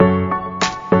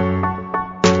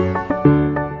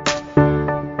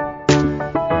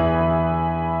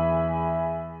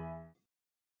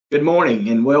morning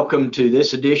and welcome to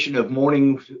this edition of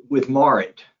Morning with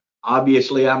Marit.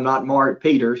 Obviously, I'm not Marit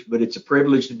Peters, but it's a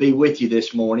privilege to be with you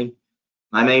this morning.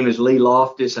 My name is Lee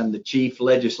Loftus. I'm the Chief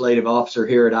Legislative Officer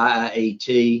here at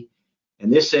IIAT,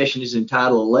 and this session is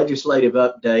entitled Legislative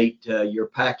Update, Your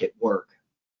Packet Work.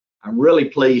 I'm really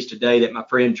pleased today that my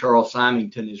friend Charles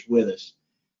Symington is with us.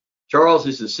 Charles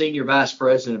is the Senior Vice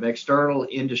President of External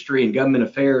Industry and Government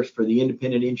Affairs for the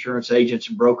Independent Insurance Agents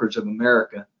and Brokers of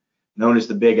America, known as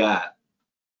the Big I.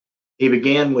 He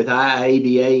began with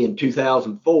IIABA in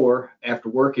 2004 after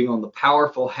working on the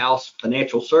powerful House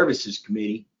Financial Services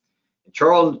Committee.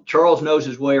 Charles knows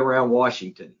his way around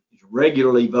Washington. He's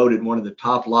regularly voted one of the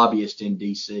top lobbyists in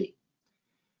D.C.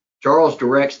 Charles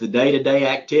directs the day-to-day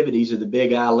activities of the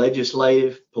Big I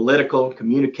legislative, political,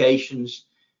 communications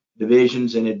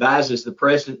divisions and advises the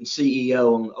president and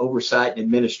CEO on oversight and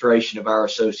administration of our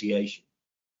association.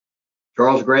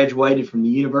 Charles graduated from the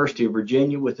University of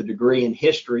Virginia with a degree in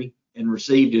history and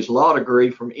received his law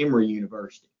degree from Emory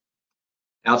University.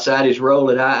 Outside his role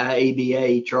at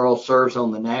IIABA, Charles serves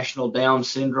on the National Down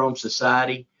Syndrome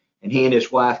Society, and he and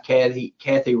his wife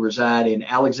Kathy reside in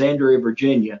Alexandria,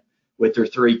 Virginia, with their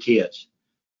 3 kids.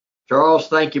 Charles,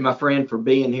 thank you, my friend, for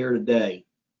being here today.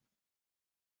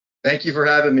 Thank you for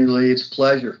having me, Lee. It's a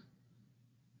pleasure.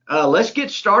 Let's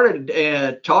get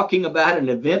started talking about an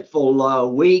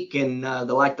eventful week in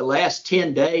the last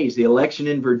 10 days, the election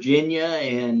in Virginia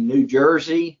and New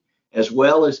Jersey, as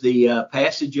well as the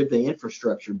passage of the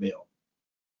infrastructure bill.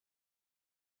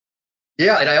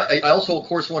 Yeah, and I also, of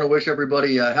course, want to wish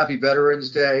everybody a happy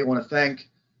Veterans Day. I want to thank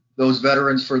those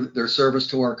veterans for their service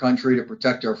to our country to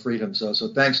protect our freedom.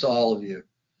 So thanks to all of you.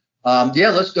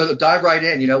 Let's dive right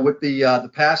in. With the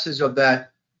passage of that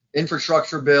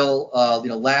infrastructure bill,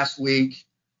 last week,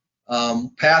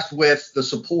 passed with the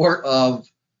support of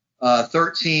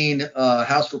 13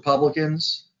 House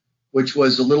Republicans, which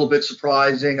was a little bit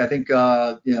surprising. I think,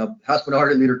 House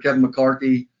Minority Leader Kevin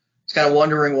McCarthy is kind of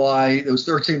wondering why those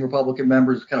 13 Republican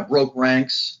members kind of broke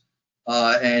ranks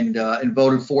and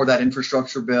voted for that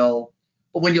infrastructure bill.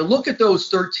 But when you look at those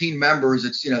 13 members,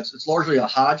 it's largely a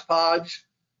hodgepodge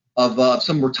of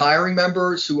some retiring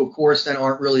members who, of course, then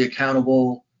aren't really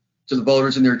accountable to the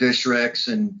voters in their districts,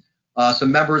 and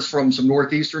some members from some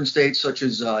northeastern states such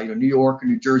as New York,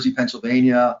 New Jersey,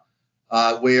 Pennsylvania,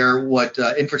 where what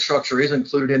infrastructure is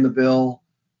included in the bill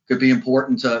could be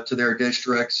important to their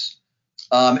districts.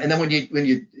 And then when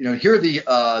you hear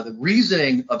the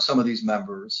reasoning of some of these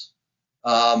members,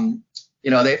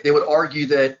 they would argue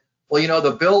that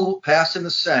the bill passed in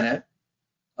the Senate.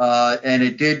 And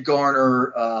it did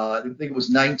garner, I think it was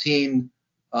 19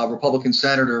 Republican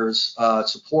senators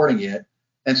supporting it.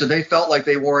 And so they felt like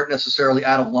they weren't necessarily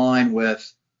out of line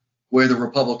with where the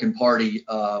Republican Party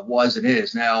was and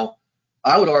is. Now,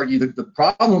 I would argue that the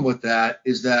problem with that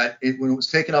is that when it was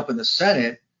taken up in the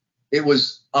Senate, it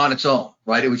was on its own,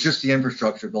 right? It was just the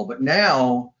infrastructure bill. But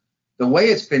now, the way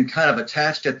it's been kind of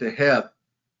attached at the hip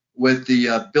with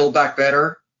the Build Back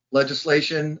Better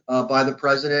legislation by the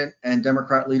president and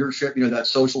Democrat leadership, that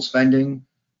social spending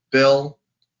bill,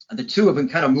 and the two have been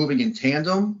kind of moving in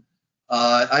tandem.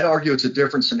 I'd argue it's a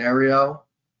different scenario.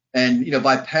 And,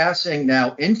 by passing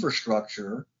now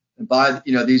infrastructure and by,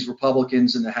 these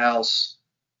Republicans in the House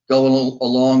going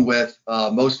along with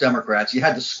most Democrats, you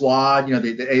had the squad,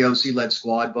 the AOC-led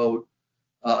squad vote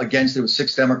against it, with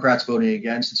 6 Democrats voting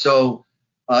against it. So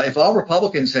if all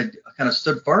Republicans had kind of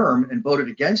stood firm and voted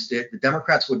against it, the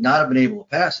Democrats would not have been able to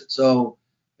pass it. So,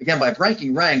 again, by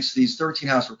breaking ranks, these 13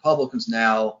 House Republicans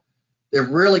now, they've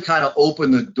really kind of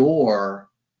opened the door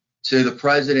to the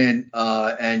president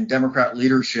and Democrat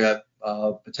leadership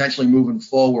potentially moving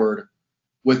forward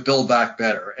with Build Back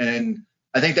Better. And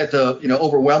I think that the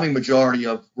overwhelming majority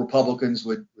of Republicans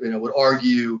would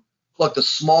argue, look, the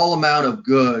small amount of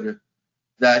good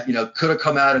that could have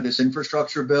come out of this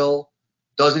infrastructure bill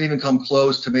doesn't even come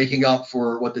close to making up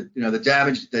for what the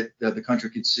damage that the country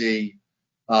could see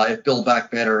if Build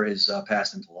Back Better is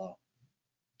passed into law.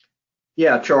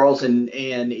 Yeah, Charles, and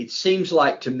it seems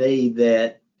like to me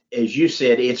that, as you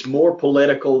said, it's more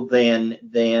political than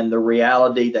the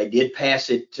reality. They did pass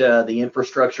it, the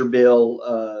infrastructure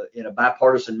bill, in a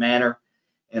bipartisan manner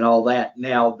and all that.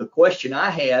 Now, the question I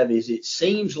have is, it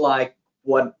seems like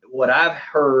what I've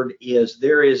heard is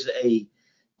there is a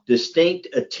distinct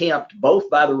attempt both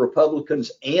by the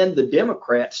Republicans and the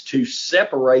Democrats to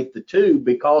separate the two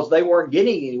because they weren't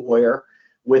getting anywhere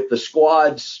with the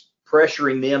squads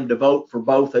pressuring them to vote for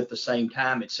both at the same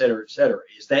time, et cetera, et cetera.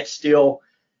 Is that still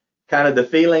kind of the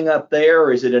feeling up there,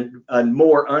 or is it a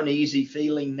more uneasy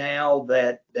feeling now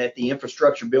that the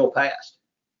infrastructure bill passed?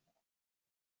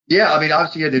 Yeah, I mean,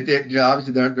 obviously,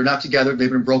 obviously they're not together. They've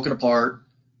been broken apart.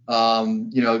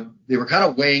 They were kind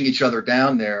of weighing each other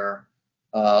down there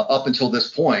up until this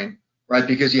point, right?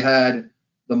 Because you had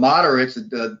the moderates,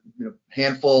 the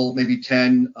handful, maybe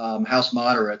 10 House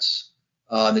moderates,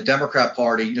 the Democrat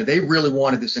Party. They really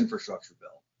wanted this infrastructure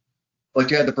bill,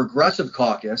 but you had the Progressive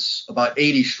Caucus, about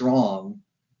 80 strong.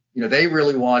 They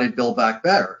really wanted Build Back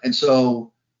Better, and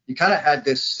so you kind of had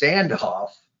this standoff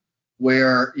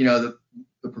where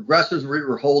the progressives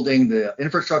were holding the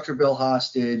infrastructure bill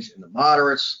hostage, and the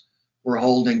moderates were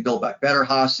holding Build Back Better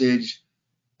hostage.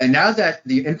 And now that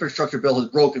the infrastructure bill has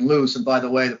broken loose, and by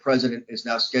the way, the president is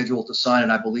now scheduled to sign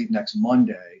it, I believe, next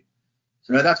Monday.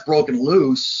 So now that's broken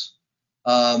loose.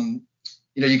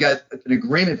 You got an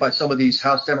agreement by some of these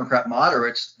House Democrat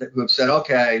moderates who have said,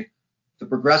 okay, the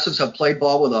progressives have played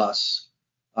ball with us.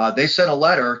 They sent a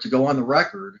letter to go on the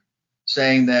record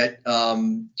saying that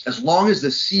as long as the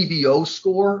CBO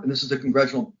score, and this is the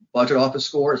Congressional Budget Office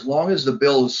score, as long as the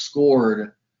bill is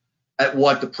scored at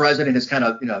what the president has kind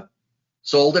of,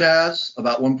 sold it as,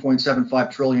 about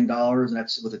 $1.75 trillion, and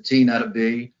that's with a T, not a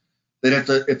B,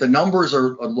 that if the numbers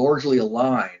are largely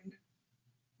aligned,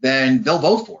 then they'll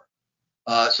vote for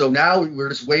it. So now we're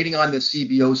just waiting on the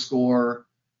CBO score.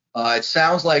 It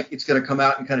sounds like it's going to come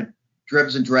out in kind of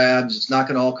dribs and drabs. It's not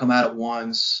going to all come out at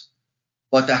once.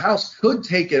 But the House could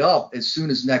take it up as soon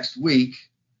as next week.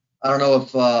 I don't know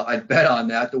if I'd bet on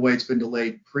that, the way it's been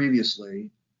delayed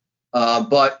previously.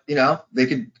 But, they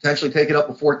could potentially take it up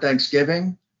before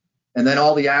Thanksgiving, and then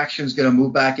all the action is going to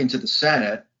move back into the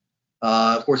Senate.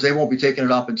 Of course, they won't be taking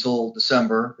it up until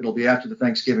December. It'll be after the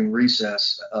Thanksgiving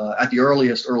recess, at the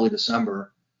earliest, early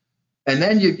December. And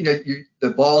then, the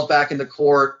ball's back in the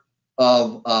court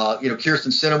of,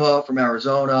 Kyrsten Sinema from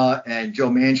Arizona and Joe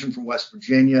Manchin from West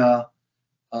Virginia.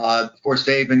 Of course,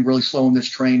 they've been really slowing this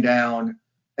train down,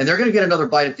 and they're going to get another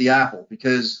bite at the apple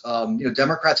because,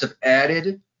 Democrats have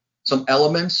added some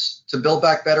elements to Build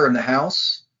Back Better in the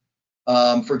House.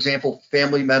 For example,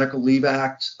 Family Medical Leave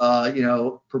Act,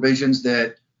 provisions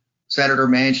that Senator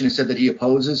Manchin has said that he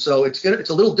opposes. So it's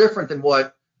a little different than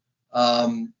what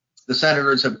the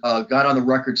senators have got on the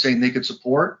record saying they could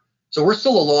support. So we're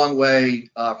still a long way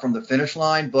from the finish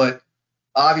line, but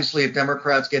obviously if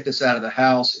Democrats get this out of the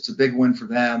House, it's a big win for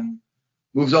them.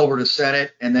 Moves over to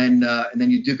Senate, and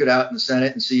then you duke it out in the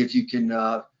Senate and see if you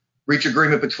can reach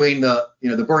agreement between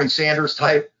the Bernie Sanders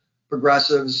type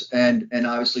progressives and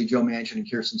obviously Joe Manchin and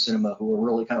Kyrsten Sinema, who are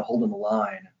really kind of holding the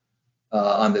line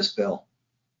on this bill.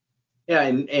 Yeah,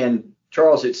 and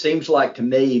Charles, it seems like to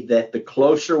me that the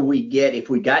closer we get, if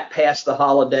we got past the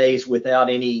holidays without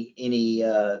any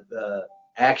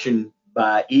action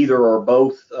by either or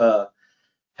both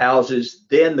houses,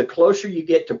 then the closer you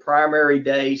get to primary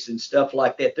days and stuff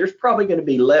like that, there's probably going to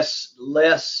be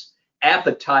less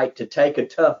appetite to take a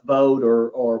tough vote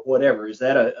or whatever. Is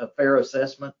that a fair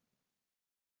assessment?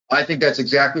 I think that's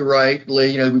exactly right,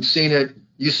 Lee. We've seen it.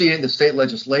 You've seen it in the state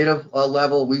legislative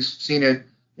level. We've seen it,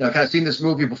 kind of seen this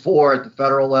movie before at the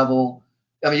federal level.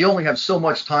 I mean, you only have so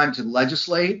much time to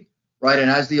legislate, right? And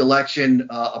as the election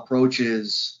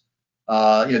approaches,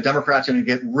 Democrats are going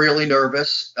to get really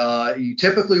nervous. You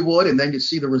typically would, and then you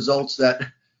see the results that,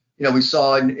 we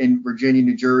saw in Virginia,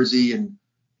 New Jersey, and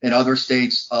other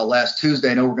states last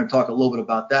Tuesday. I know we're going to talk a little bit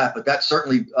about that, but that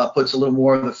certainly puts a little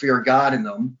more of the fear of God in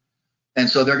them. And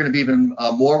so they're going to be even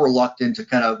more reluctant to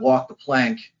kind of walk the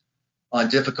plank on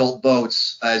difficult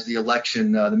votes as the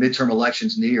election, the midterm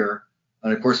elections near.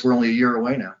 And of course, we're only a year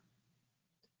away now.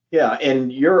 Yeah,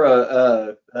 and you're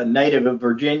a native of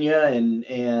Virginia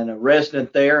and a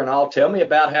resident there, and tell me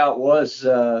about how it was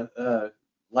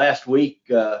last week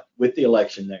with the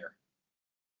election there.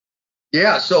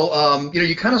 Yeah, so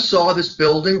you kind of saw this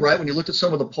building, right? When you looked at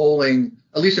some of the polling,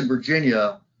 at least in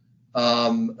Virginia,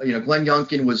 Glenn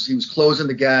Youngkin was closing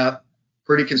the gap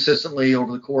pretty consistently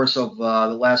over the course of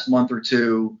the last month or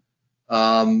two.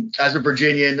 As a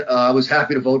Virginian, I was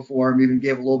happy to vote for him. Even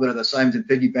gave a little bit of the Simonton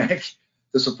piggy bank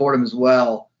to support him as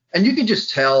well. And you can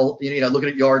just tell, looking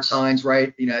at yard signs,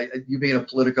 right? You being a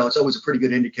Politico, it's always a pretty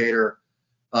good indicator.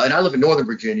 And I live in Northern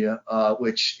Virginia,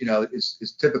 which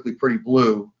is typically pretty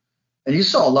blue. And you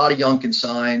saw a lot of Youngkin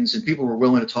signs, and people were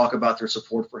willing to talk about their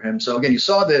support for him. So again, you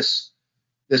saw this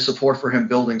support for him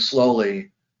building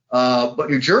slowly. But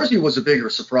New Jersey was a bigger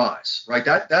surprise, right?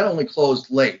 That only closed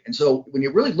late. And so when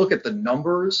you really look at the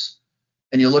numbers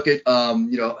and you look at,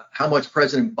 how much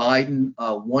President Biden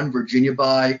won Virginia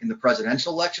by in the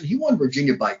presidential election, he won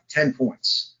Virginia by 10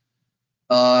 points.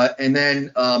 And then,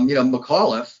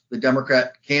 McAuliffe, the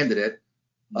Democrat candidate,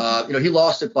 he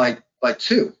lost it by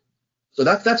 2. So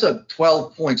that's a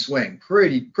 12-point swing,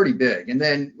 pretty big. And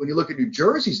then when you look at New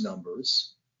Jersey's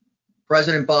numbers,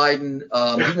 President Biden,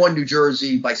 he won New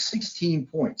Jersey by 16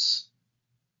 points.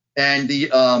 And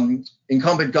the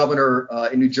incumbent governor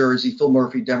in New Jersey, Phil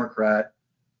Murphy, Democrat,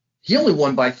 he only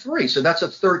won by 3. So that's a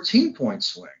 13-point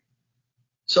swing.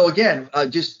 So again,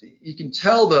 just you can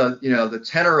tell the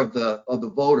tenor of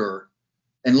the voter,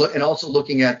 and also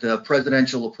looking at the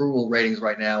presidential approval ratings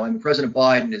right now. And President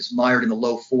Biden is mired in the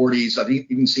low 40s. I've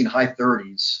even seen high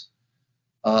 30s.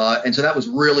 And so that was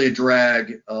really a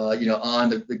drag, on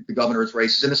the governor's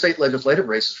races and the state legislative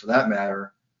races, for that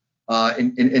matter,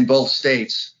 in both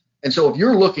states. And so if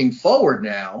you're looking forward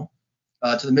now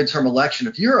to the midterm election,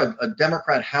 if you're a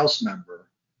Democrat House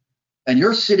member and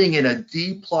you're sitting in a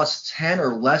D+10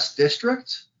 or less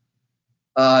district,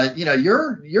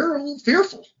 you're a little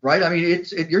fearful, right? I mean,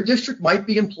 your district might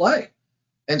be in play.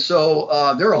 And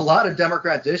so there are a lot of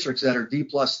Democrat districts that are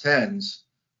D+10s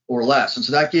or less. And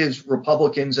so that gives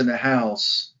Republicans in the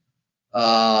House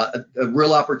a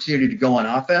real opportunity to go on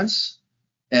offense.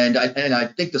 And I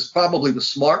think this probably the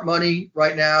smart money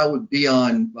right now would be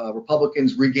on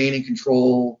Republicans regaining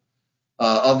control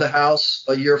of the House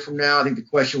a year from now. I think the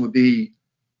question would be,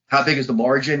 how big is the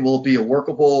margin? Will it be a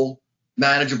workable,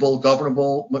 manageable,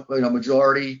 governable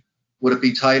majority? Would it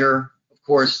be tighter? Of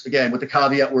course, again, with the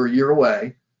caveat we're a year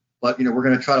away, but we're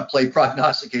going to try to play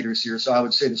prognosticators here. So I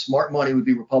would say the smart money would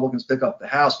be Republicans pick up the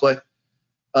House. But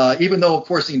even though, of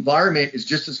course, the environment is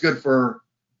just as good for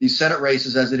these Senate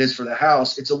races as it is for the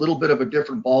House, it's a little bit of a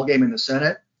different ballgame in the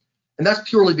Senate. And that's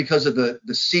purely because of the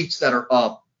seats that are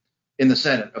up in the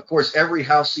Senate. Of course, every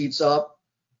House seat's up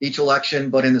each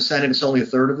election, but in the Senate, it's only a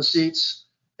third of the seats.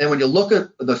 And when you look at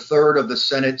the third of the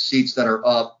Senate seats that are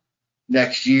up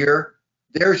next year,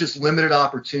 there's just limited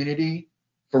opportunity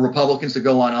for Republicans to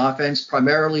go on offense.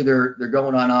 Primarily, they're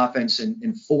going on offense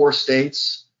in 4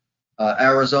 states,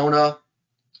 Arizona,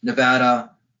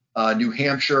 Nevada, New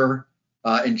Hampshire,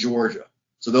 and Georgia.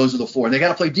 So those are the 4. And they got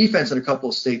to play defense in a couple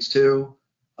of states too.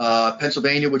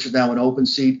 Pennsylvania, which is now an open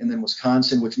seat, and then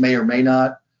Wisconsin, which may or may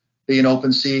not be an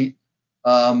open seat.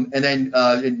 And then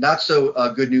not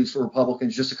so good news for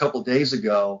Republicans. Just a couple of days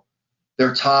ago,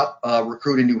 their top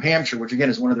recruit in New Hampshire, which again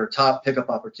is one of their top pickup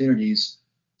opportunities,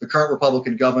 the current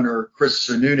Republican governor, Chris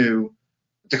Sununu,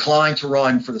 declined to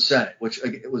run for the Senate, which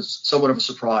it was somewhat of a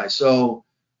surprise. So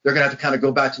they're going to have to kind of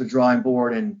go back to the drawing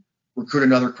board and recruit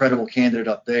another credible candidate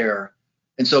up there.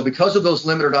 And so because of those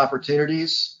limited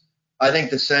opportunities, I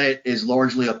think the Senate is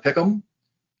largely a pick'em.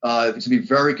 It's going to be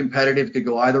very competitive. It could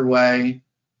go either way.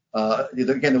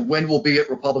 Again, the wind will be at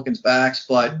Republicans' backs,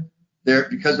 but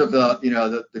because of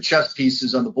the chess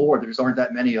pieces on the board, there just aren't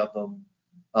that many of them.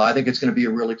 I think it's going to be a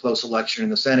really close election in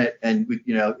the Senate, and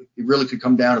it really could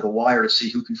come down to the wire to see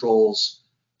who controls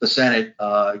the Senate,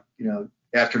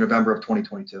 after November of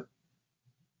 2022.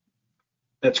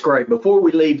 That's great. Before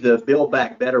we leave the Build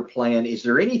Back Better plan, is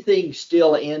there anything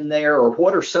still in there, or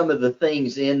what are some of the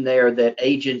things in there that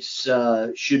agents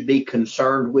should be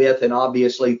concerned with, and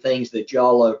obviously things that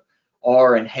y'all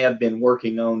are and have been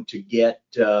working on to get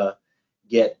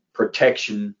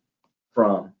protection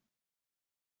from?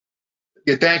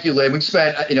 Yeah, thank you, Lee. We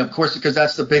spent, of course, because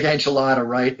that's the big enchilada,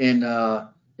 right,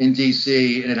 in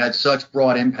D.C., and it had such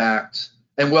broad impact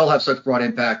and will have such broad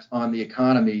impact on the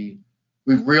economy.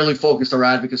 We've really focused our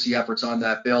advocacy efforts on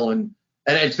that bill, and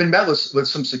it's been met with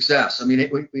some success. I mean,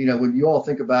 when you all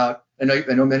think about, I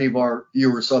know many of our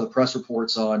viewers saw the press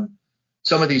reports on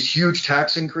some of these huge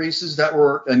tax increases that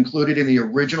were included in the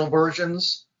original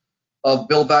versions of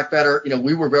Build Back Better.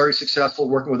 We were very successful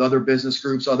working with other business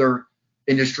groups, other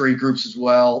industry groups as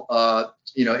well,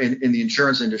 in the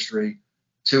insurance industry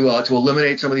to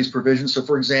eliminate some of these provisions. So,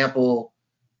 for example,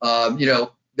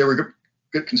 they were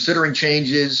considering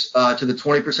changes to the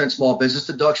 20% small business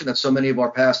deduction that so many of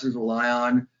our pastors rely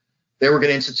on. They were going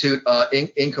to institute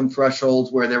income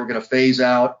thresholds where they were going to phase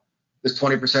out this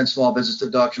 20% small business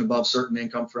deduction above certain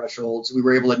income thresholds. We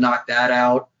were able to knock that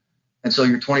out. And so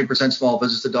your 20% small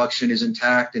business deduction is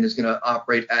intact and is going to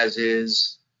operate as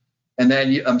is. And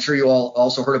then I'm sure you all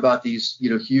also heard about these,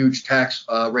 huge tax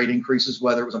rate increases,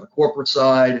 whether it was on the corporate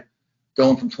side,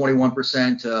 going from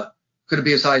 21% to could it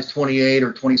be as high as 28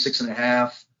 or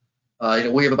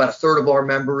 26.5. We have about a third of our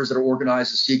members that are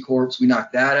organized as C Corps. We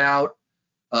knocked that out.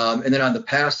 And then on the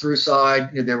pass-through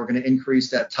side, they were going to increase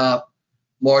that top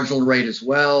marginal rate as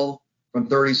well from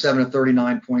 37 to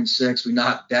 39.6. We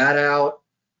knocked that out.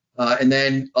 And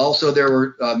then also there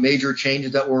were major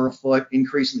changes that were afoot,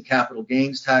 increasing the capital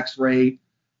gains tax rate.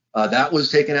 That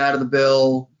was taken out of the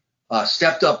bill.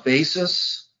 Stepped up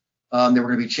basis There were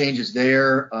going to be changes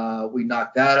there. We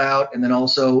knocked that out, and then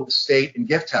also state and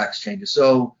gift tax changes.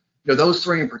 So, those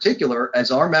three in particular,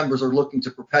 as our members are looking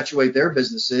to perpetuate their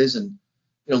businesses and,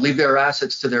 leave their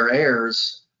assets to their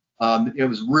heirs, it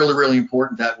was really, really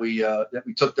important that we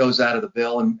took those out of the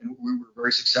bill, and we were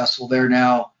very successful there.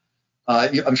 Now,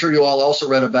 I'm sure you all also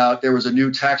read about there was a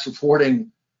new tax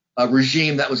reporting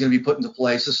regime that was going to be put into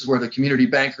place. This is where the community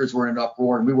bankers were in an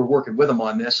uproar, and we were working with them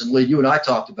on this. And Lee, you and I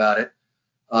talked about it.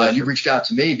 You reached out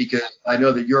to me because I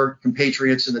know that your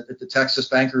compatriots and the Texas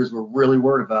bankers were really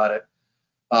worried about it.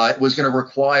 It was going to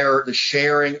require the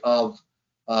sharing of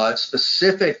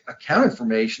specific account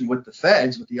information with the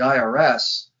feds, with the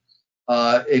IRS,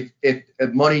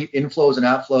 if money inflows and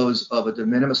outflows of a de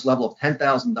minimis level of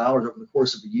 $10,000 over the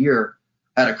course of a year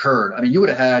had occurred. I mean, you would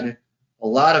have had a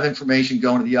lot of information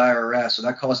going to the IRS, so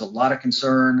that caused a lot of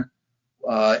concern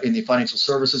in the financial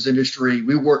services industry.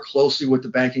 We work closely with the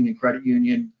banking and credit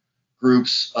union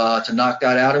groups to knock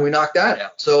that out, and we knocked that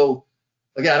out. So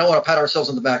again, I don't want to pat ourselves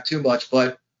on the back too much,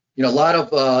 but a lot of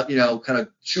kind of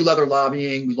shoe leather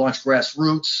lobbying. We launched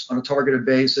Grassroots on a targeted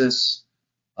basis,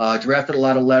 drafted a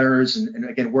lot of letters, and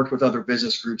again worked with other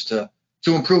business groups to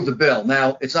improve the bill.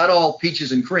 Now, it's not all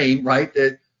peaches and cream, right?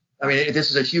 This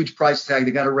is a huge price tag.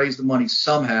 They got to raise the money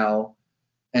somehow.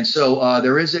 And so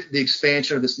there is the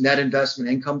expansion of this net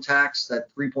investment income tax, that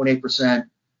 3.8%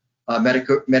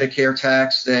 Medicare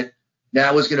tax that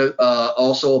now is going to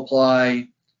also apply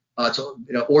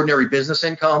to ordinary business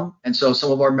income. And so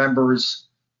some of our members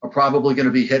are probably going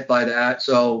to be hit by that.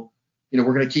 So, we're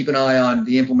going to keep an eye on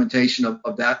the implementation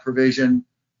of that provision.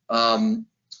 Right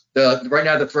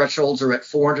now, the thresholds are at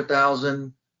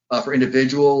 $400,000 for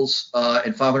individuals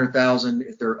and $500,000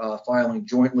 if they're filing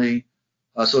jointly.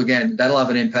 So again, that'll have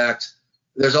an impact.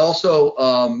 There's also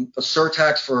a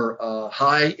surtax for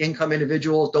high income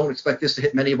individuals. Don't expect this to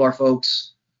hit many of our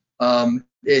folks.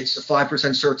 It's a 5%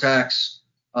 surtax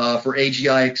for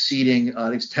AGI exceeding, I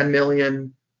think it's 10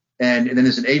 million. And then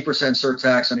there's an 8%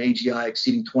 surtax on AGI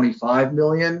exceeding 25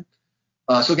 million.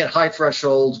 So again, high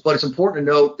thresholds, but it's important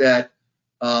to note that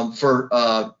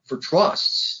for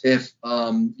trusts, if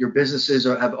your businesses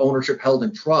have ownership held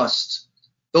in trusts,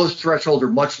 those thresholds are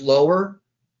much lower,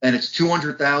 and it's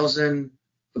 200,000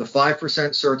 for the 5%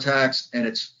 surtax, and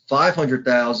it's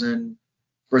 500,000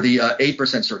 for the 8%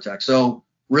 surtax. So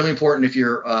really important if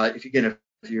you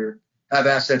have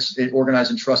assets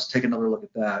organized in trust, take another look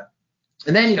at that.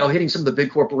 And then hitting some of the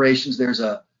big corporations, there's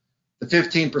the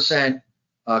 15%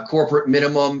 corporate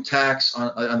minimum tax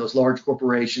on those large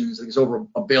corporations. I think it's over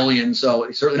 $1 billion, so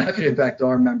it's certainly not going to impact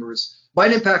our members.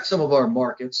 Might impact some of our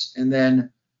markets. And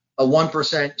then a 1%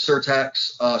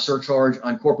 surtax surcharge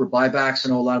on corporate buybacks.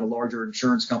 I know a lot of the larger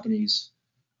insurance companies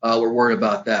were worried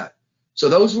about that. So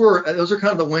those are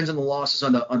kind of the wins and the losses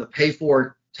on the pay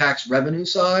for tax revenue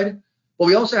side. But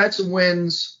we also had some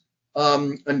wins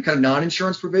on kind of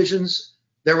non-insurance provisions.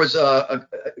 There was a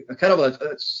kind of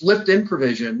a slipped in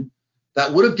provision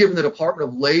that would have given the Department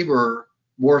of Labor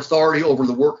more authority over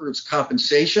the workers'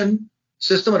 compensation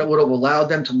system, and it would have allowed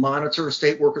them to monitor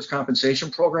state workers'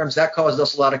 compensation programs. That caused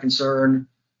us a lot of concern.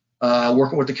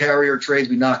 Working with the carrier trades,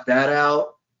 we knocked that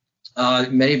out.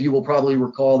 Many of you will probably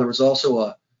recall there was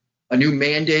also a new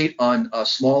mandate on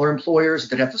smaller employers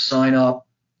that have to sign up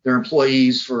their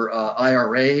employees for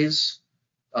IRAs.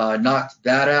 Knocked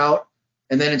that out.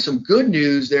 And then in some good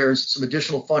news, there's some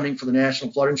additional funding for the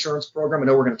National Flood Insurance Program. I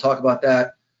know we're going to talk about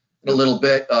that in a little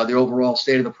bit, the overall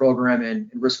state of the program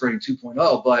and risk rating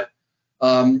 2.0. But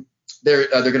they're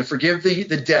going to forgive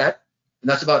the debt, and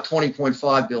that's about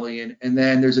 $20.5 billion. And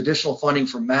then there's additional funding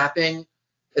for mapping,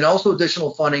 and also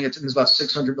additional funding. It's about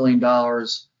 $600 million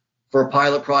for a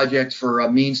pilot project for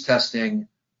means testing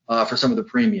for some of the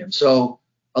premiums. So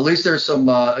at least there's some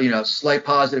slight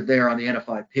positive there on the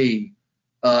NFIP.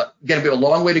 Again, we have a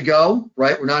long way to go,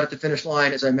 right? We're not at the finish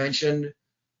line, as I mentioned,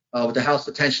 with the House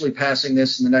potentially passing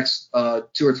this in the next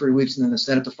 2 or 3 weeks, and then the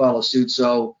Senate to follow suit.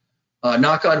 So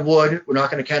knock on wood, we're not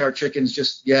going to count our chickens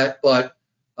just yet, but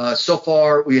so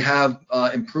far we have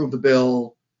improved the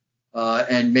bill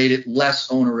and made it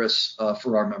less onerous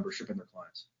for our membership and their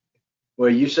clients. Well,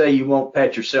 you say you won't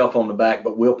pat yourself on the back,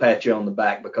 but we'll pat you on the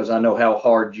back because I know how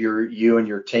hard you and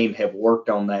your team have worked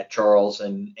on that, Charles,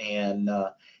 and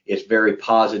it's very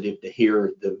positive to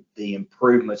hear the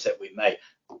improvements that we made.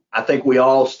 I think we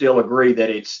all still agree that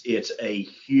it's a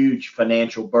huge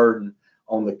financial burden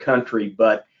on the country,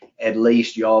 but at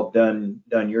least y'all have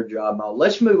done your job. Now,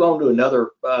 let's move on to another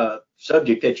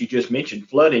subject that you just mentioned,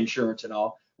 flood insurance and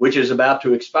all, which is about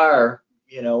to expire,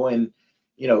 and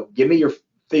give me your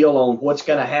feel on what's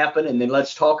going to happen, and then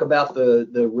let's talk about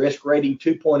the risk rating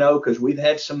 2.0, because we've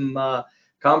had some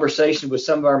conversation with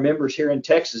some of our members here in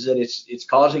Texas that it's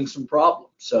causing some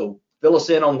problems. So fill us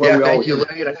in on where we are. Thank you,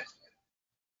 Lee.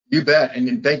 You bet,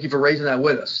 and thank you for raising that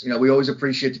with us. We always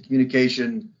appreciate the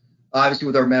communication, obviously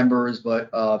with our members, but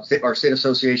our state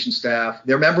association staff,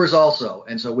 they're members also,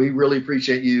 and so we really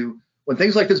appreciate you. When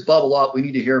things like this bubble up, we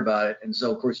need to hear about it, and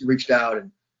so of course you reached out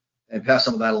and passed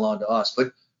some of that along to us.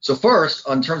 But so first,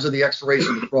 in terms of the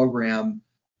expiration of the program,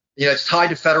 it's tied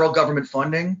to federal government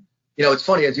funding. It's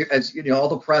funny, as all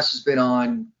the press has been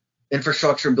on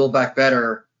infrastructure and Build Back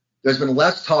Better. There's been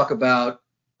less talk about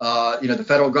the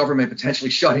federal government potentially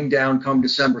shutting down come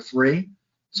December 3.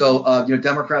 So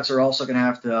Democrats are also going to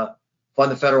have to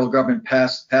fund the federal government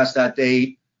past that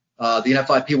date. The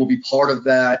NFIP will be part of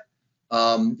that.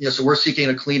 So we're seeking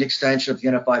a clean extension of the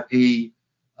NFIP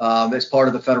as part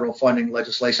of the federal funding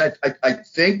legislation. I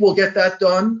think we'll get that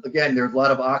done. Again, there's a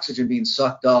lot of oxygen being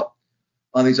sucked up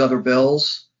on these other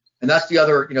bills, and that's the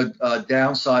other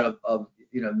downside of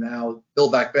now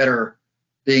Build Back Better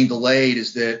being delayed,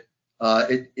 is that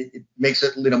it makes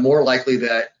it more likely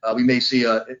that we may see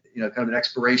a kind of an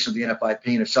expiration of the NFIP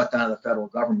and a shutdown of the federal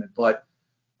government. But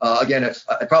again,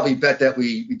 I probably bet that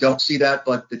we don't see that,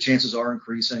 but the chances are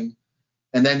increasing.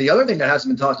 And then the other thing that hasn't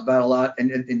been talked about a lot,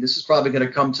 and this is probably going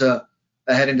to come to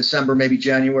a head in December, maybe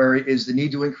January, is the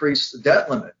need to increase the debt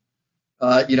limit.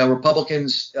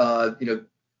 Republicans,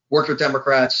 worked with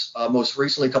Democrats most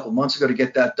recently a couple of months ago to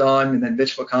get that done, and then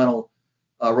Mitch McConnell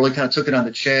really kind of took it on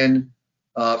the chin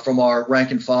from our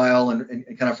rank and file and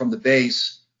kind of from the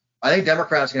base. I think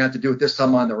Democrats are going to have to do it this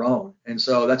time on their own, and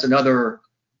so that's another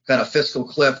kind of fiscal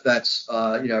cliff that's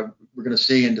we're going to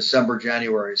see in December,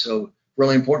 January. So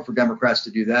really important for Democrats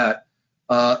to do that.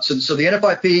 So the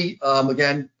NFIP,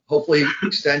 again, hopefully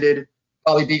extended,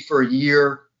 probably be for a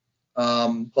year,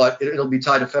 but it'll be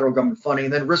tied to federal government funding.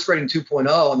 And then risk rating 2.0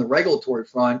 on the regulatory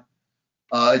front,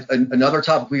 another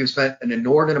topic we have spent an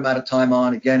inordinate amount of time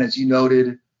on. Again, as you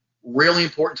noted, really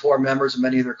important to our members and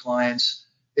many of their clients.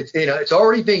 It's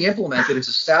already being implemented. It's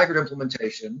a staggered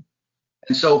implementation.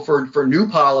 And so for new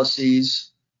policies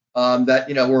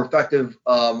that were effective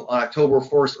on October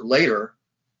 1st or later,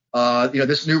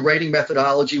 this new rating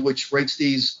methodology, which rates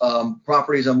these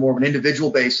properties on more of an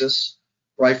individual basis,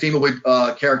 right? FEMA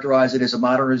would characterize it as a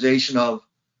modernization of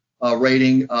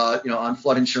rating, on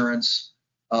flood insurance,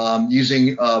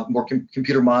 using more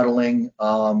computer modeling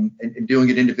and doing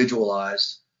it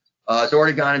individualized. It's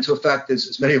already gone into effect,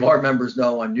 as many of our members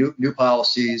know, on new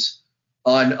policies.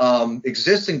 On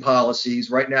existing policies,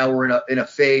 right now we're in a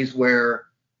phase where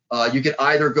you can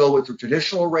either go with the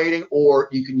traditional rating or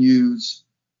you can use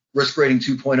risk rating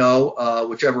 2.0,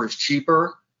 whichever is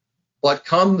cheaper. But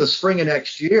come the spring of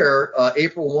next year,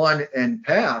 April 1 and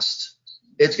past,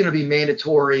 it's going to be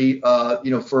mandatory,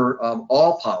 for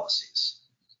all policies.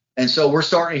 And so we're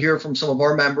starting to hear from some of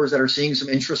our members that are seeing some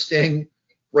interesting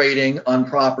rating on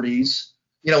properties.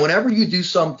 Whenever you do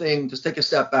something, just take a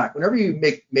step back. Whenever you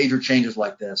make major changes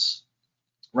like this,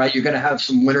 right, you're going to have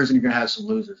some winners and you're going to have some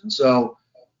losers. And so,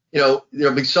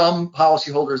 there'll be some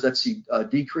policyholders that see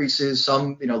decreases,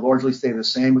 some, largely stay the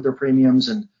same with their premiums,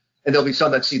 and there'll be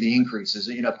some that see the increases.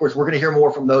 Of course, we're going to hear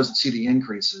more from those that see the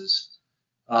increases.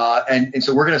 And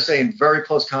so we're going to stay in very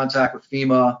close contact with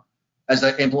FEMA as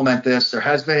they implement this. There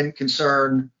has been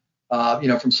concern,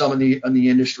 from some in the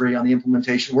industry on the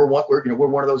implementation. We're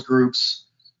one of those groups.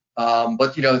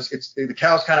 But it's the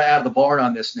cow's kind of out of the barn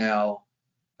on this now,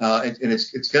 and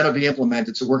it's going to be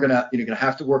implemented. So we're going to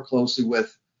have to work closely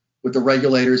with the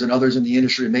regulators and others in the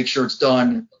industry to make sure it's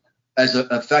done as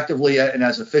effectively and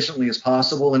as efficiently as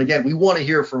possible. And again, we want to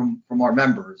hear from our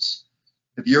members.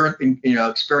 If you're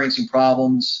experiencing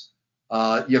problems,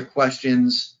 you have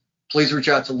questions, please reach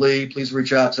out to Lee. Please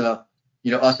reach out to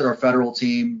us at our federal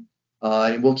team,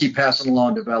 and we'll keep passing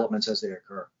along developments as they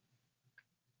occur.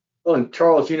 Well, and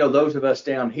Charles, those of us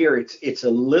down here, it's a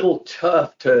little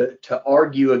tough to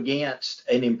argue against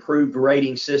an improved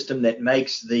rating system that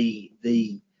makes the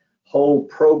whole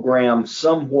program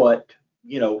somewhat,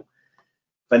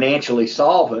 financially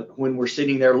solvent when we're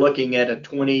sitting there looking at a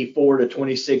 $24 to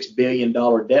 $26 billion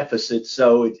deficit.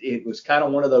 So it was kind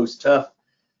of one of those tough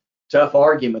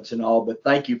arguments and all. But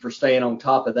thank you for staying on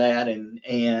top of that and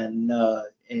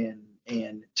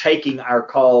taking our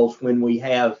calls when we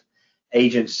have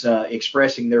agents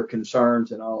expressing their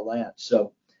concerns and all that.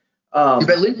 So,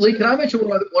 but Lee, can I mention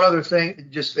one other thing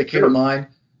just that came to mind?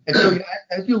 And so,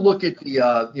 as you look at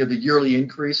the yearly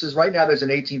increases, right now there's an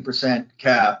 18%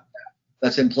 cap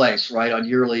that's in place, right, on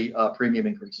yearly premium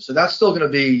increases. So that's still going to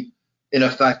be in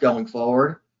effect going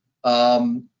forward.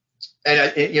 And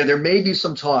there may be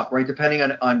some talk, right, depending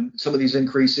on some of these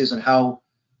increases and how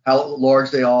how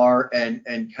large they are, and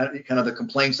kind of the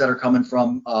complaints that are coming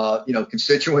from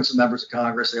constituents and members of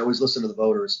Congress. They always listen to the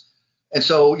voters. And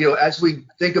so, as we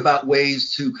think about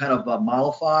ways to kind of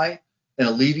mollify and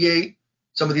alleviate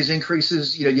some of these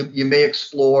increases, you may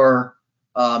explore,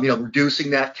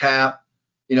 reducing that cap,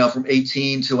 from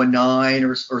 18 to a 9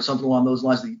 or something along those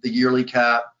lines, the yearly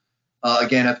cap.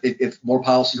 Again, if more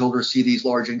policyholders see these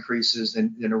large increases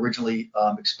than originally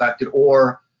expected,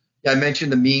 or I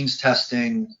mentioned the means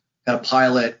testing kind of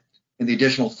pilot and the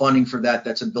additional funding for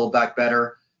that's in Build Back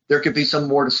Better. There could be some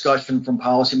more discussion from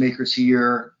policymakers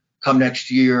here come next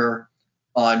year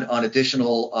on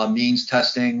additional means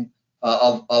testing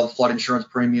of flood insurance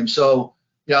premiums. So,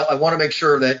 I want to make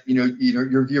sure that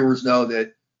your viewers know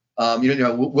that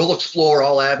we'll explore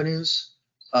all avenues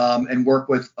and work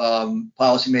with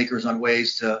policymakers on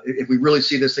ways to, if we really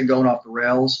see this thing going off the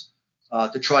rails,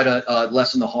 to try to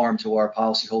lessen the harm to our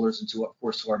policyholders and of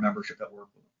course, to our membership that work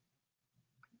with them.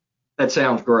 That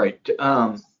sounds great.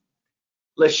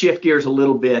 Let's shift gears a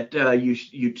little bit.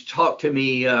 You talked to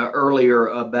me earlier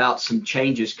about some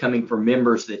changes coming from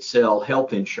members that sell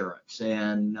health insurance,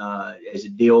 and as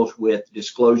it deals with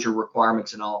disclosure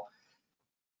requirements and all.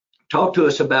 Talk to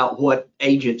us about what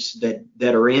agents that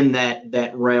are in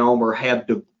that realm or have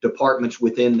departments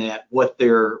within that, what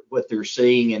they're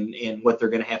seeing and what they're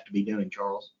going to have to be doing,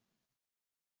 Charles.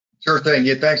 Sure thing.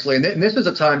 Yeah, thanks, Lee. And this is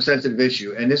a time-sensitive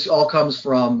issue, and this all comes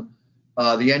from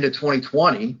the end of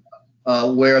 2020.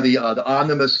 Where the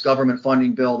omnibus government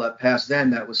funding bill that passed then,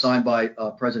 that was signed by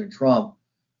President Trump,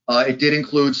 it did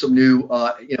include some new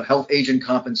health agent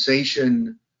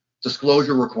compensation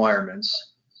disclosure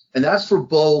requirements, and that's for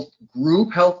both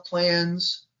group health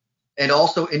plans and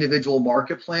also individual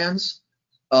market plans.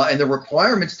 And the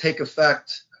requirements take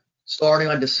effect starting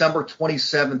on December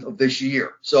 27th of this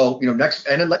year. So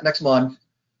next month.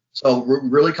 So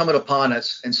really coming upon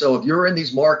us. And so if you're in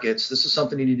these markets, this is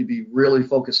something you need to be really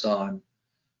focused on.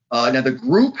 Now, the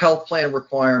group health plan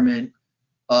requirement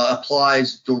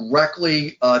applies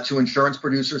directly to insurance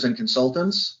producers and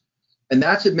consultants, and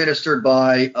that's administered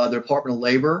by the Department of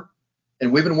Labor.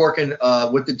 And we've been working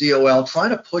with the DOL,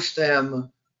 trying to push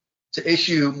them to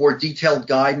issue more detailed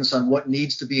guidance on what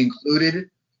needs to be included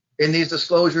in these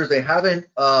disclosures. They haven't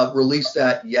released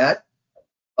that yet.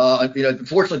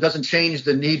 Unfortunately, it doesn't change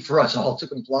the need for us all to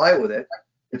comply with it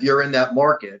if you're in that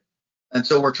market. And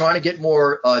so we're trying to get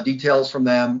more details from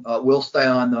them. We'll stay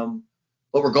on them.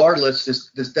 But regardless,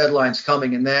 this deadline's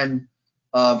coming. And then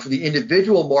for the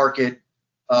individual market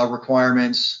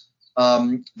requirements,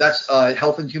 that's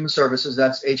Health and Human Services,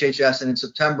 that's HHS. And in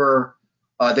September,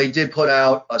 they did put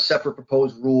out a separate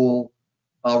proposed rule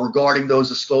regarding those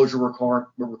disclosure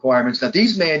requirements. Now,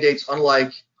 these mandates,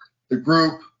 unlike the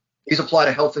group, these apply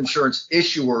to health insurance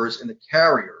issuers and the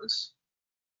carriers.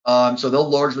 So they're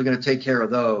largely going to take care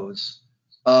of those.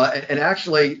 And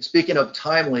actually, speaking of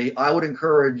timely, I would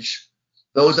encourage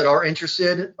those that are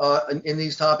interested in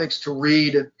these topics to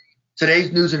read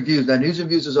today's News and Views. Now, News and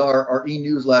Views is our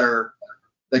e-newsletter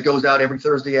that goes out every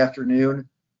Thursday afternoon.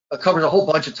 It covers a whole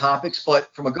bunch of topics,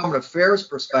 but from a government affairs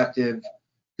perspective,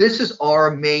 this is our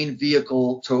main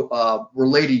vehicle to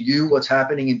relay to you what's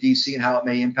happening in DC and how it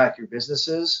may impact your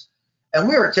businesses. And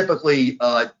we are typically,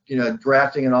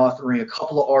 drafting and authoring a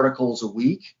couple of articles a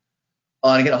week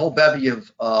on, again, a whole bevy of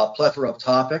plethora of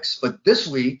topics. But this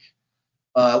week,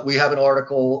 we have an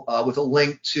article with a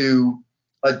link to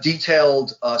a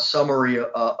detailed summary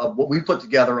of what we put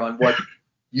together on what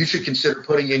you should consider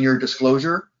putting in your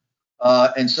disclosure.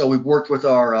 And so we've worked with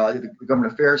our the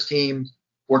government affairs team,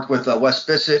 worked with Wes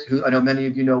Bissett, who I know many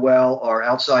of you know well, our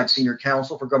outside senior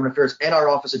counsel for government affairs, and our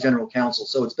Office of General Counsel.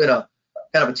 So it's been a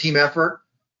kind of a team effort,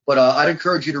 but I'd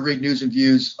encourage you to read News and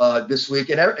Views this week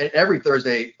and every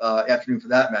Thursday afternoon for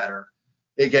that matter.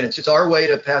 Again, it's our way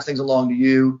to pass things along to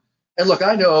you. And look,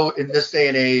 I know in this day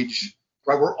and age,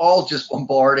 right, we're all just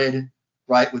bombarded,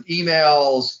 right, with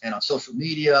emails and on social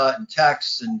media and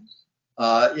texts, and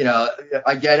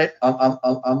I get it.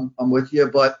 I'm with you,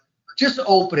 but just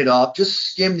open it up,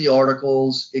 just skim the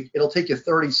articles. It'll take you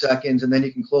 30 seconds, and then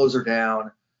you can close her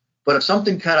down. But if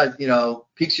something kind of,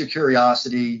 piques your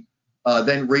curiosity,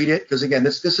 then read it. Because again,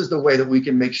 this is the way that we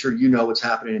can make sure you know what's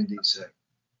happening in DC.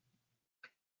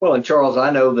 Well, and Charles,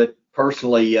 I know that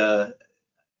personally,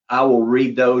 I will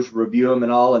read those, review them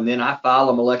and all, and then I file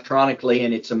them electronically.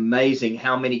 And it's amazing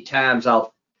how many times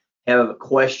I'll have a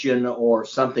question or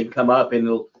something come up and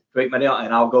it'll break my down,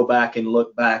 and I'll go back and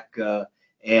look back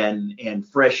and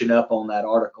freshen up on that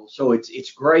article. So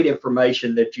it's great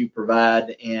information that you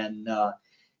provide, and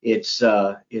it's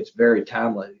very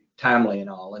timely and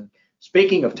all. And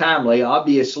Speaking of timely,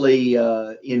 obviously,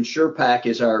 InsurePAC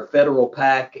is our federal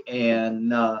PAC, and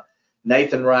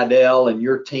Nathan Rydell and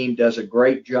your team does a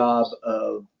great job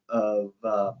of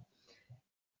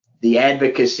the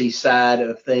advocacy side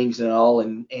of things and all.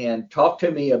 And talk to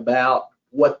me about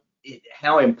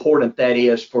how important that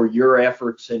is for your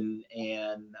efforts and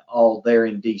all there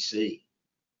in DC.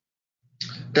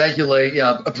 Thank you, Lee.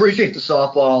 Yeah, appreciate the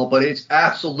softball, but it's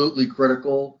absolutely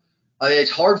critical. I mean,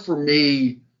 it's hard for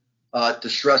me to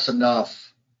stress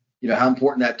enough, how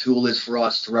important that tool is for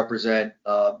us to represent,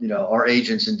 our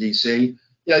agents in DC.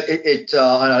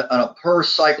 On a per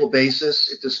cycle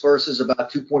basis, it disperses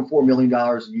about $2.4 million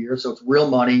a year. So it's real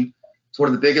money. It's one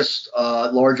of the biggest,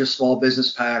 largest small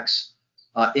business PACs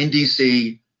in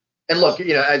DC. And look,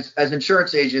 as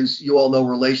insurance agents, you all know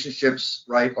relationships,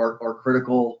 right, are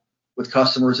critical with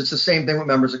customers. It's the same thing with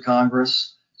members of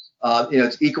Congress.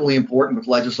 It's equally important with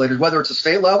legislators, whether it's a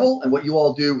state level and what you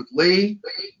all do with Lee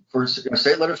for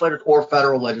state legislators or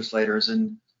federal legislators.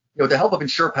 And with the help of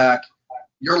InsurePAC,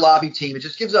 your lobby team, it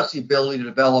just gives us the ability to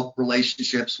develop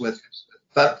relationships with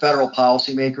federal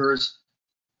policymakers.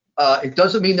 It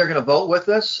doesn't mean they're going to vote with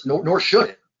us, nor should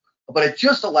it. But it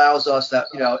just allows us that,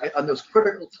 on those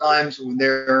critical times when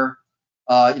they're,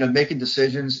 making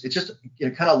decisions, it just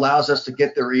kind of allows us to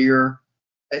get their ear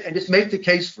and just make the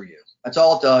case for you. That's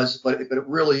all it does. But it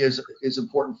really is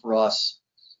important for us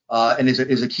and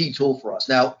is a key tool for us.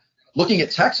 Now, looking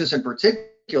at Texas in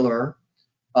particular,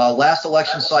 last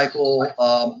election cycle,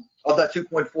 of that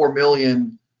 2.4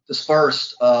 million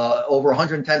dispersed, over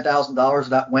 $110,000 of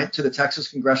that went to the Texas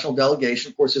congressional delegation.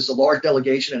 Of course, it's a large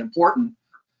delegation, an important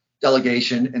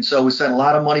delegation, and so we sent a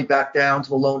lot of money back down to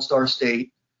the Lone Star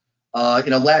State.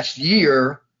 Last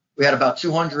year we had about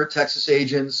 200 Texas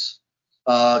agents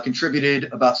contributed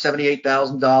about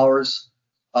 $78,000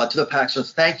 to the PAC. So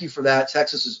thank you for that.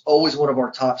 Texas is always one of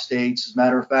our top states. As a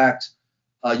matter of fact,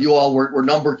 you all were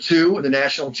number 2 in the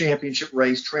national championship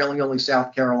race, trailing only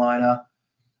South Carolina.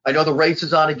 I know the race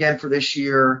is on again for this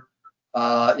year.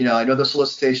 I know the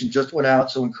solicitation just went out,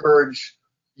 so encourage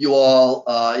you all,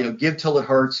 give till it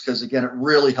hurts, because again, it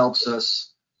really helps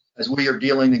us as we are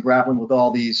dealing and grappling with all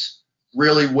these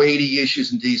really weighty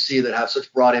issues in DC that have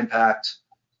such broad impact.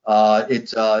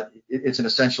 It's an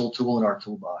essential tool in our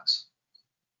toolbox.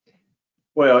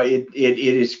 Well, it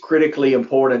is critically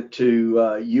important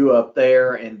to you up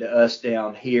there and to us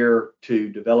down here to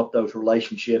develop those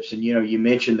relationships. And, you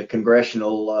mentioned the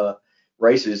congressional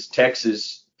races.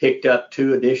 Texas picked up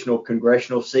 2 additional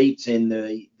congressional seats in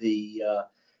the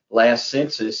last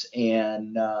census,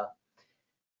 and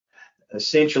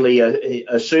essentially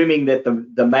assuming that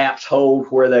the maps hold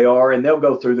where they are, and they'll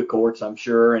go through the courts, I'm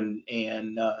sure, and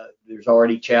there's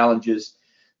already challenges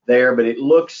there, but it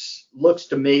looks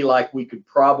to me like we could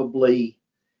probably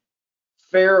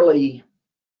fairly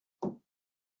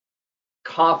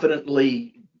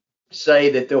confidently say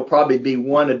that there'll probably be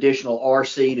 1 additional R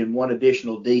seat and 1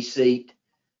 additional D seat.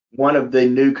 One of the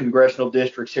new congressional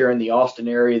districts here in the Austin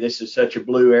area, this is such a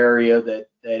blue area that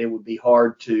it would be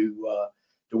hard to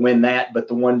win that. But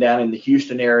the one down in the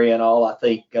Houston area and all, I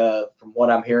think from what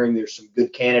I'm hearing, there's some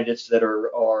good candidates that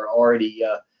are already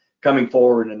coming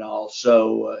forward and all.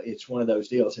 So it's one of those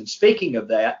deals. And speaking of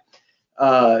that,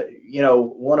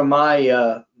 one of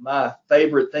my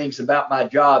favorite things about my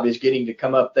job is getting to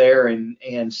come up there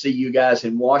and see you guys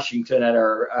in Washington at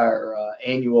our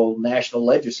annual National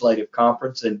Legislative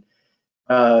Conference. And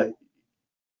are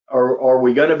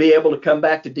we going to be able to come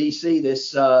back to DC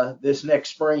this next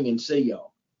spring and see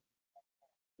y'all?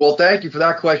 Well, thank you for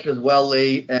that question as well,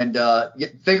 Lee. And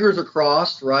fingers are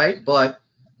crossed, right? But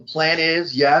the plan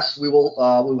is, yes, we will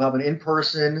have an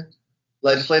in-person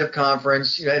legislative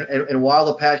conference. And while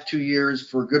the past 2 years,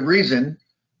 for good reason,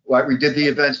 right, we did the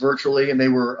events virtually, and they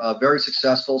were very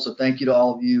successful. So thank you to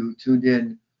all of you who tuned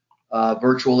in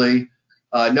virtually.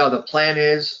 No, the plan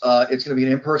is it's going to be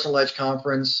an in-person ledge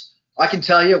conference. I can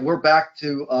tell you we're back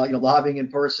to lobbying in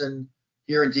person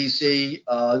here in DC.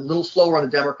 A little slower on the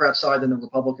Democrat side than the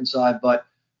Republican side, but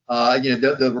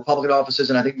the Republican offices,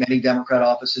 and I think many Democrat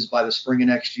offices by the spring of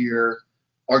next year,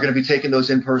 are going to be taking those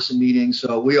in-person meetings.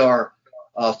 So we are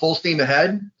full steam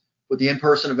ahead with the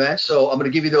in-person event. So I'm going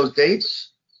to give you those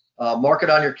dates. Mark it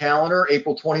on your calendar,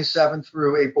 April 27th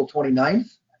through April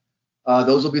 29th.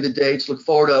 Those will be the dates. Look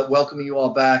forward to welcoming you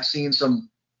all back, seeing some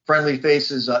friendly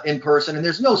faces in person. And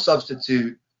there's no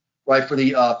substitute, right, for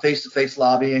the face-to-face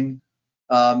lobbying.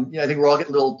 I think we're all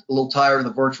getting a little tired of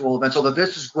the virtual events. Although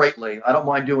this is greatly, I don't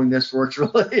mind doing this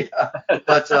virtually,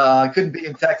 but I couldn't be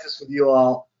in Texas with you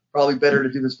all. Probably better to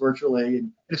do this virtually.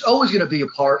 And it's always going to be a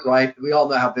part, right? We all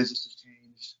know how business has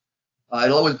changed.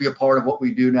 It'll always be a part of what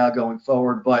we do now going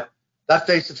forward. But that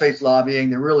face-to-face lobbying,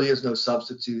 there really is no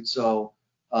substitute. So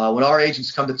when our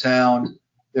agents come to town,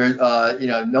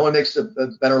 no one makes a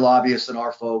better lobbyist than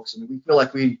our folks. And we feel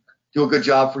like we do a good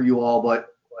job for you all, but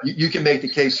you can make the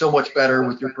case so much better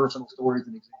with your personal stories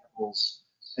and examples.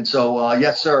 And so,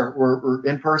 yes, sir, we're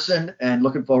in person and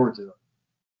looking forward to it.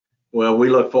 Well, we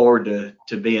look forward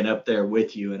to being up there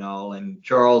with you and all. And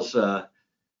Charles,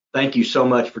 thank you so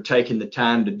much for taking the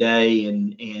time today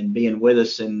and being with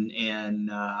us. And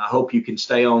I hope you can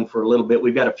stay on for a little bit.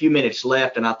 We've got a few minutes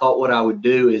left, and I thought what I would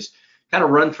do is kind of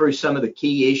run through some of the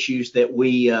key issues that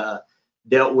we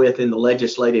dealt with in the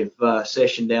legislative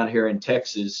session down here in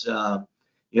Texas.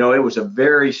 It was a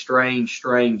very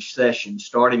strange session,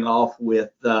 starting off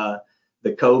with the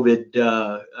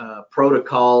COVID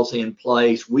protocols in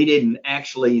place. We didn't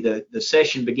actually, the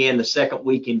session began the second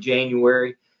week in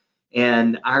January,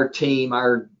 and our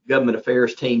government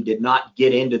affairs team did not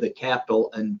get into the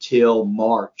Capitol until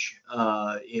March.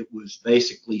 It was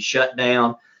basically shut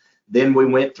down. Then we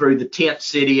went through the tent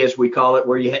city, as we call it,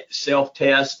 where you had to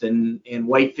self-test and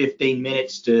wait 15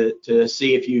 minutes to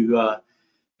see if you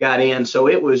got in. So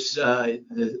it was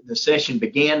the session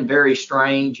began very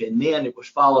strange, and then it was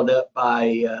followed up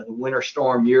by the Winter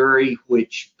Storm Uri,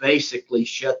 which basically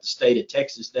shut the state of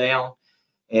Texas down,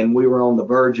 and we were on the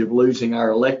verge of losing our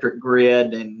electric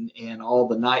grid and all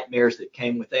the nightmares that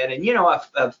came with that. And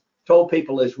I've told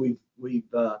people as we've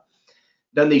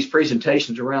done these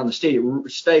presentations around the state,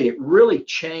 it really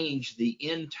changed the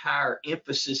entire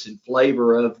emphasis and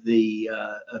flavor of the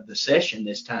session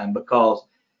this time, because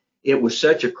it was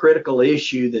such a critical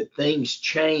issue that things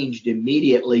changed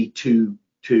immediately to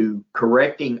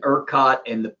correcting ERCOT,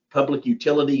 and the Public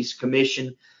Utilities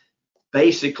Commission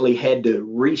basically had to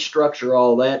restructure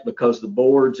all that because the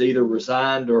boards either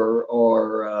resigned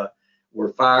or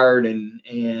were fired,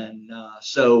 and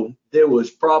so there was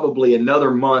probably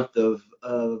another month of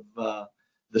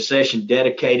the session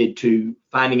dedicated to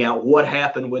finding out what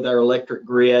happened with our electric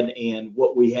grid and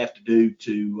what we have to do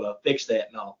to fix that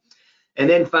and all. And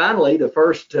then finally,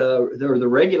 the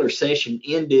regular session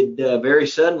ended very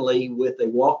suddenly with a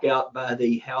walkout by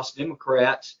the House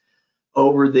Democrats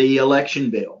over the election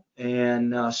bill.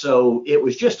 And so it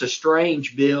was just a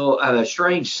strange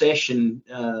session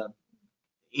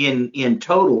in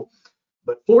total.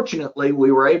 But fortunately,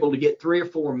 we were able to get 3 or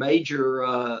 4 major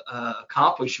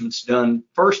accomplishments done.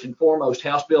 First and foremost,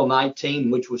 House Bill 19,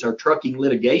 which was our trucking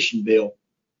litigation bill.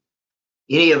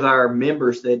 Any of our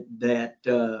members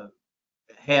that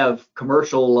have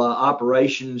commercial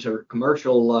operations or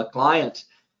commercial clients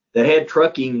that had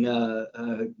trucking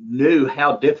knew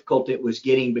how difficult it was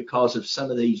getting because of some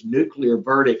of these nuclear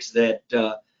verdicts that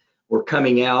were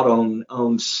coming out on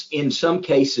in some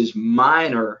cases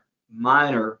minor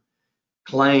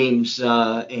claims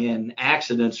and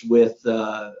accidents with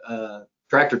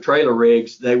tractor trailer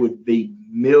rigs. They would be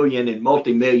million and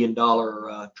multi-million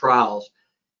dollar trials.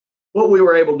 What we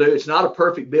were able to do, it's not a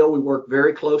perfect bill. We worked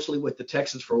very closely with the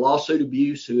Texans for Lawsuit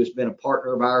Abuse, who has been a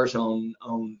partner of ours on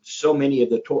so many of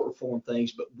the tort reform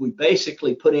things, but we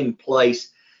basically put in place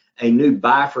a new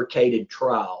bifurcated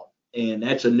trial. And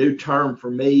that's a new term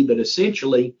for me, but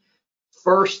essentially,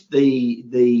 first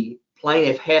the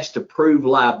plaintiff has to prove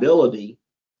liability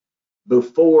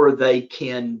before they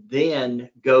can then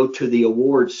go to the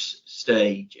awards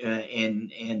stage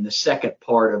and the second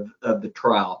part of the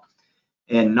trial.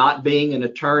 And not being an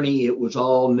attorney, it was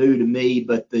all new to me,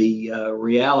 but the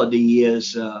reality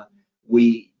is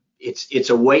it's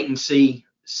a wait and see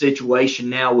situation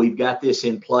now. We've got this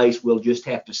in place. We'll just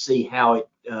have to see how it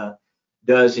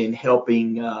does in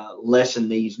helping lessen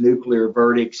these nuclear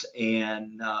verdicts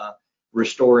and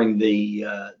restoring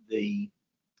the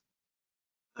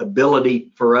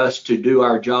ability for us to do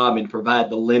our job and provide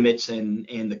the limits and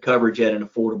the coverage at an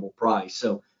affordable price.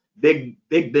 So big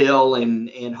bill,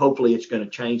 and hopefully it's going to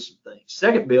change some things.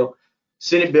 Second bill,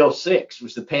 Senate Bill 6,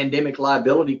 was the Pandemic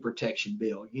Liability Protection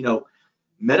Bill.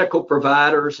 Medical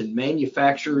providers and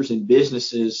manufacturers and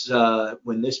businesses,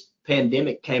 when this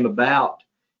pandemic came about,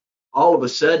 all of a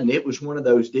sudden it was one of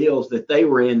those deals that they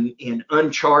were in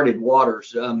uncharted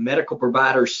waters. Medical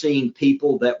providers seeing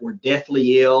people that were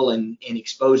deathly ill and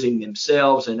exposing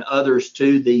themselves and others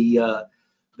to the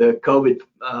COVID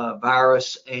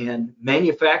virus, and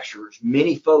manufacturers.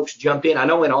 Many folks jumped in. I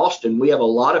know in Austin we have a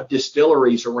lot of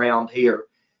distilleries around here,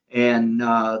 and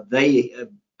they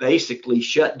basically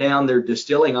shut down their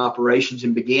distilling operations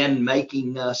and began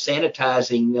making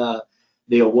sanitizing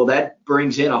deal. Well, that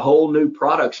brings in a whole new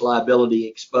products liability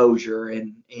exposure,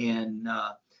 and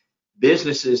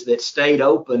businesses that stayed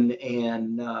open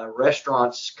and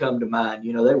restaurants come to mind.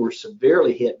 They were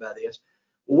severely hit by this.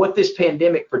 Well, what this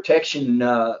pandemic protection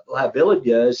liability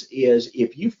does is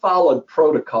if you followed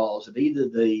protocols of either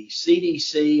the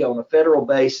CDC on a federal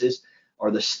basis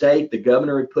or the state, the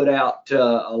governor had put out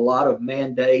a lot of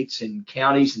mandates in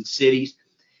counties and cities.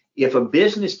 If a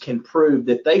business can prove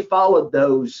that they followed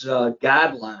those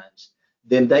guidelines,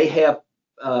 then they have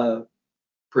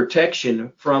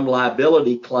protection from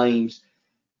liability claims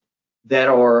that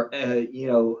are,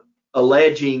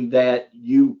 alleging that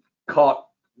you caught,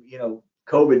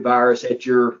 COVID virus at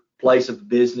your place of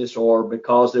business or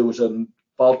because there was a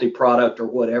faulty product or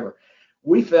whatever.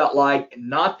 We felt like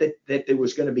not that there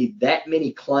was going to be that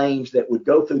many claims that would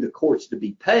go through the courts to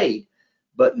be paid,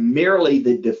 but merely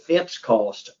the defense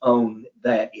cost on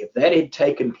that. If that had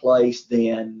taken place,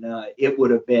 then it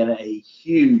would have been a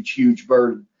huge, huge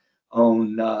burden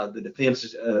on the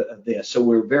defense of this. So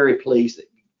we're very pleased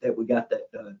that we got that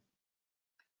done.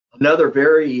 Another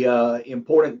very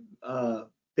important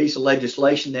piece of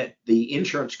legislation that the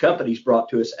insurance companies brought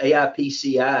to us,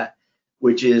 AIPCI,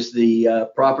 which is the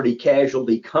Property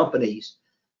Casualty Companies,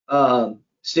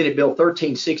 Senate Bill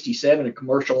 1367, a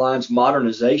commercial lines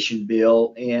modernization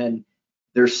bill, and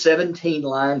there's 17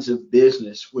 lines of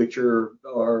business which are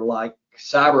like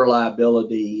cyber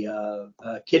liability,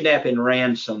 kidnapping,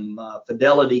 ransom,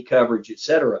 fidelity coverage,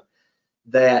 etc.,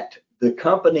 that the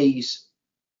companies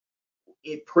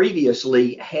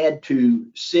previously had to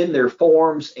send their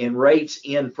forms and rates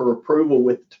in for approval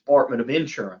with the Department of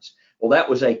Insurance. Well, that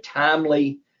was a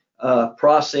timely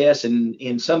process, and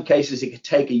in some cases it could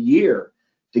take a year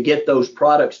to get those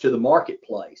products to the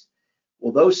marketplace.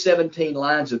 Well, those 17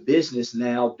 lines of business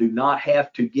now do not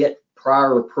have to get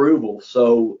prior approval,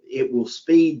 so it will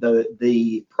speed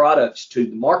the products to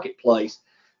the marketplace.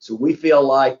 So we feel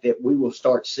like that we will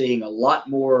start seeing a lot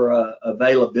more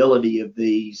availability of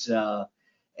these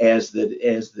as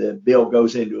the bill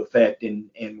goes into effect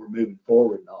and we're moving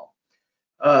forward and all.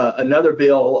 Another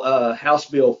bill, House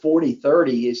Bill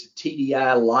 4030, is the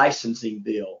TDI licensing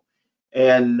bill,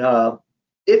 and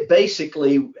it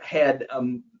basically had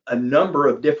a number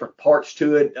of different parts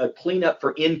to it. A cleanup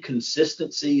for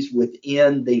inconsistencies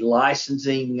within the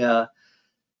licensing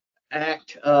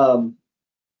act.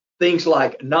 Things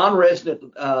like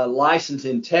non-resident license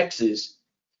in Texas.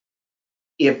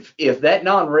 If that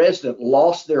non-resident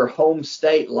lost their home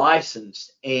state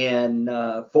license and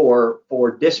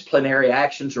for disciplinary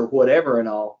actions or whatever and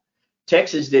all,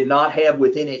 Texas did not have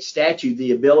within its statute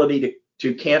the ability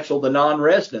to cancel the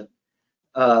non-resident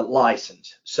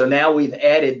license. So now we've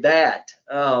added that.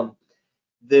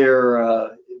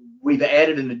 We've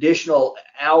added an additional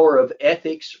hour of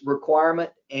ethics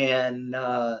requirement, and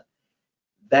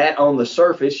that on the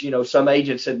surface, some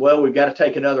agents said, well, we've got to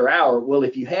take another hour. Well,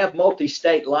 if you have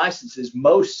multi-state licenses,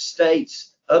 most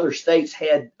states, other states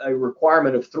had a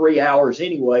requirement of 3 hours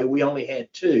anyway. We only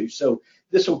had 2. So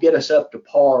this will get us up to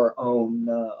par on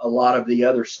a lot of the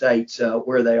other states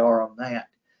where they are on that.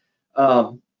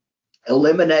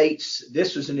 Eliminates,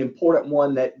 this was an important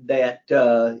one that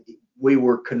we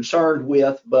were concerned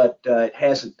with, but it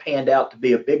hasn't panned out to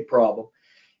be a big problem.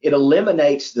 It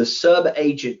eliminates the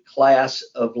sub-agent class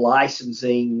of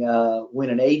licensing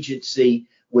when an agency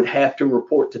would have to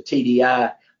report to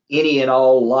TDI any and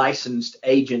all licensed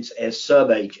agents as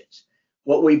sub-agents.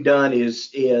 What we've done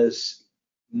is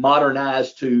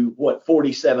modernized to what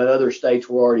 47 other states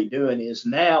were already doing, is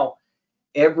now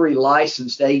every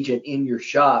licensed agent in your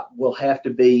shop will have to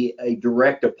be a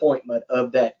direct appointment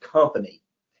of that company.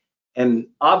 And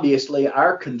obviously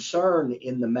our concern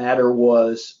in the matter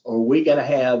was, are we going to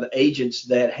have agents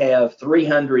that have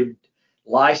 300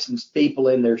 licensed people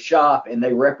in their shop and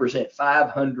they represent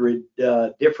 500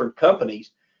 different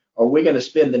companies? Are we going to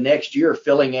spend the next year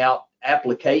filling out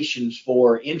applications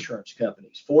for insurance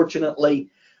companies? Fortunately,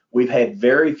 we've had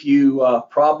very few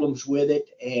problems with it,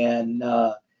 and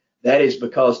that is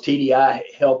because TDI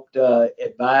helped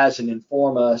advise and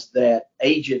inform us that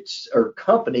agents or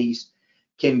companies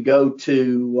can go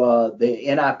to the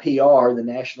NIPR, the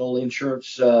National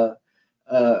Insurance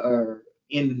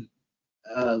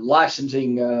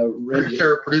Licensing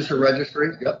Producer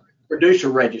Registry. Yep. Producer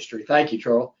Registry. Thank you,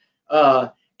 Charles.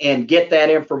 And get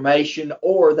that information,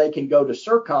 or they can go to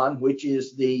CIRCON, which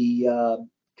is the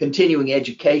continuing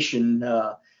education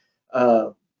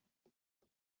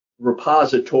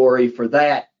repository for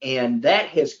that, and that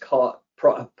has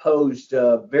posed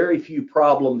very few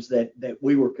problems that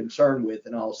we were concerned with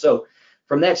and all. So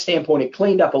from that standpoint, it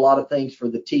cleaned up a lot of things for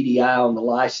the TDI on the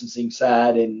licensing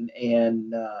side,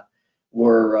 and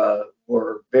we're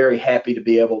very happy to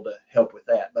be able to help with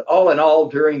that. But all in all,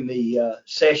 during the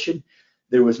session,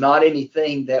 there was not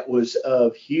anything that was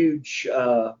of huge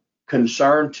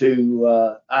concern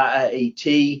to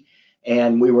IIET,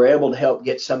 and we were able to help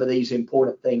get some of these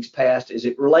important things passed. As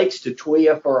it relates to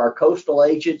TWIA for our coastal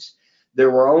agents,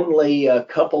 there were only a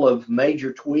couple of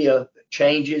major TWIA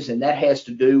changes, and that has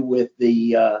to do with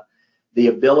the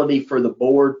ability for the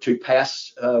board to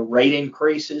pass rate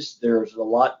increases. There's a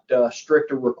lot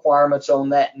stricter requirements on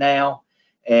that now,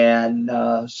 and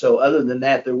so other than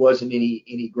that, there wasn't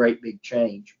any great big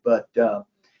change. But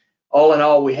all in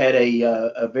all, we had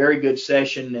a very good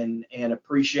session, and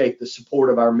appreciate the support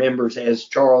of our members. As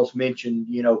Charles mentioned,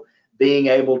 you know, being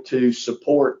able to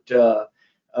support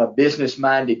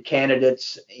business-minded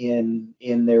candidates in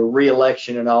their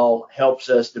reelection and all helps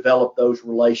us develop those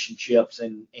relationships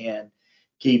and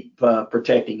keep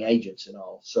protecting agents and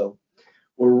all. So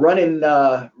we're running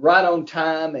right on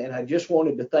time, and I just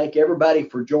wanted to thank everybody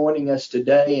for joining us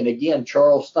today. And again,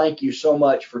 Charles, thank you so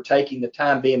much for taking the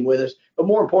time being with us. But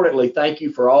more importantly, thank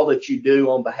you for all that you do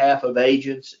on behalf of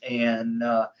agents, and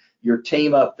your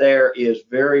team up there is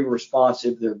very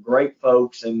responsive. They're great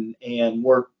folks and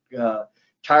work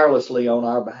tirelessly on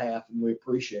our behalf, and we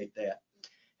appreciate that.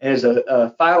 As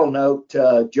a final note,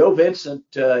 Joe Vincent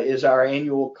is our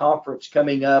annual conference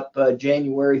coming up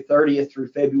January 30th through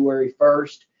February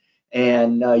 1st,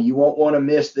 and you won't want to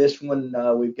miss this one.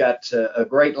 We've got a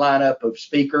great lineup of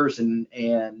speakers and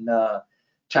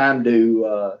time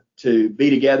to be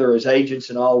together as agents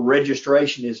and all.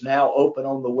 Registration is now open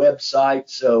on the website,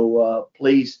 so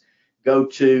please go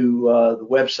to the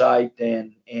website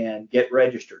and get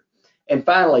registered. And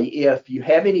finally, if you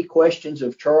have any questions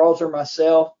of Charles or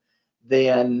myself,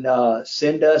 then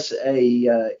send us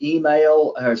a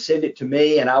email or send it to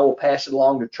me, and I will pass it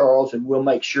along to Charles, and we'll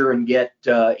make sure and get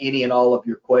any and all of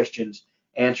your questions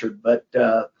answered. But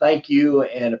thank you,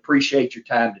 and appreciate your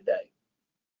time today.